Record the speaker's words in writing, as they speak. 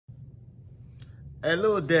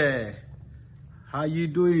Hello there. How you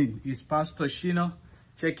doing? It's Pastor Shina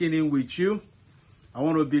checking in with you. I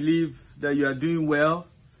want to believe that you are doing well,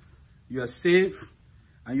 you are safe,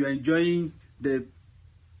 and you are enjoying the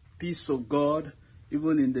peace of God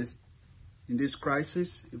even in this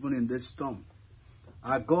crisis, even in this storm.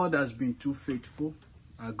 Our God has been too faithful.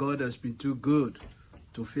 Our God has been too good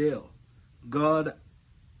to fail. God,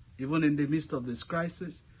 even in the midst of this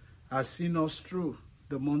crisis, has seen us through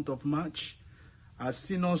the month of March, has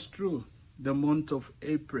seen us through the month of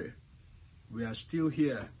April. We are still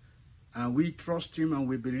here, and we trust Him, and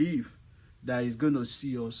we believe that He's going to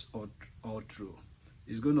see us all through.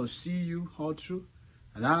 He's going to see you all through,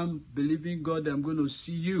 and I'm believing God that I'm going to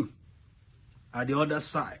see you at the other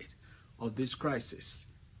side of this crisis,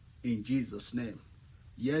 in Jesus' name.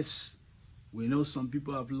 Yes, we know some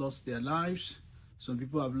people have lost their lives, some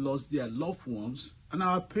people have lost their loved ones, and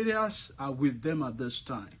our prayers are with them at this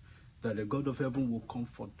time, that the God of heaven will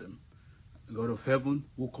comfort them. The God of heaven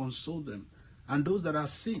will console them. And those that are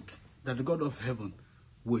sick, that the God of heaven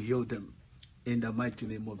will heal them in the mighty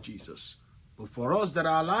name of Jesus. But for us that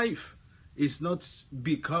are alive, it's not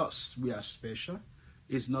because we are special.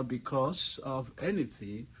 It's not because of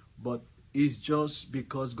anything, but it's just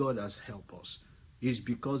because God has helped us. It's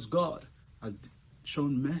because God has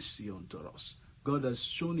shown mercy unto us. God has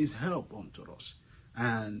shown His help unto us.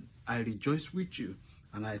 And I rejoice with you.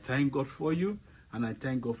 And I thank God for you. And I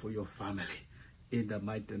thank God for your family. In the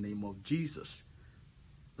mighty name of Jesus.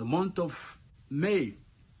 The month of May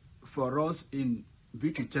for us in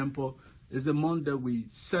Victory Temple is the month that we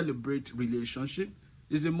celebrate relationship.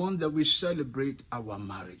 It's the month that we celebrate our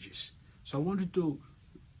marriages. So I want you to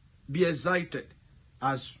be excited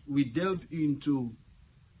as we delve into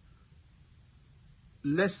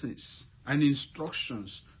lessons and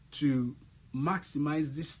instructions to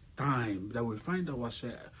maximize this time that we find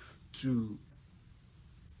ourselves, to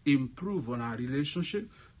improve on our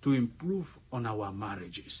relationship, to improve on our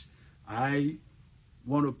marriages. I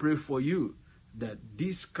want to pray for you that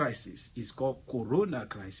this crisis is called Corona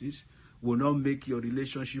crisis, will not make your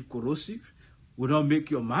relationship corrosive, will not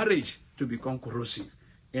make your marriage to become corrosive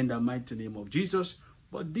in the mighty name of Jesus.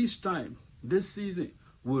 But this time, this season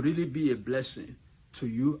will really be a blessing to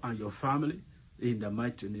you and your family in the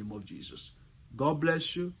mighty name of Jesus. God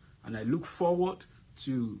bless you, and I look forward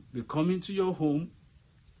to be coming to your home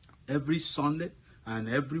every Sunday and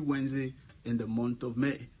every Wednesday in the month of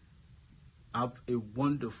May. Have a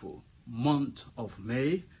wonderful month of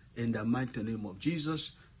May in the mighty name of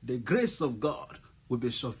Jesus. The grace of God will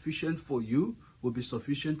be sufficient for you, will be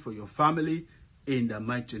sufficient for your family in the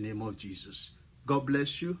mighty name of Jesus. God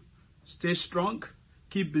bless you. Stay strong.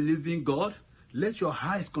 Keep believing God. Let your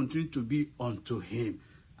eyes continue to be unto Him.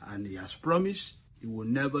 And He has promised He will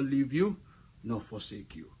never leave you nor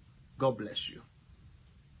forsake you. God bless you.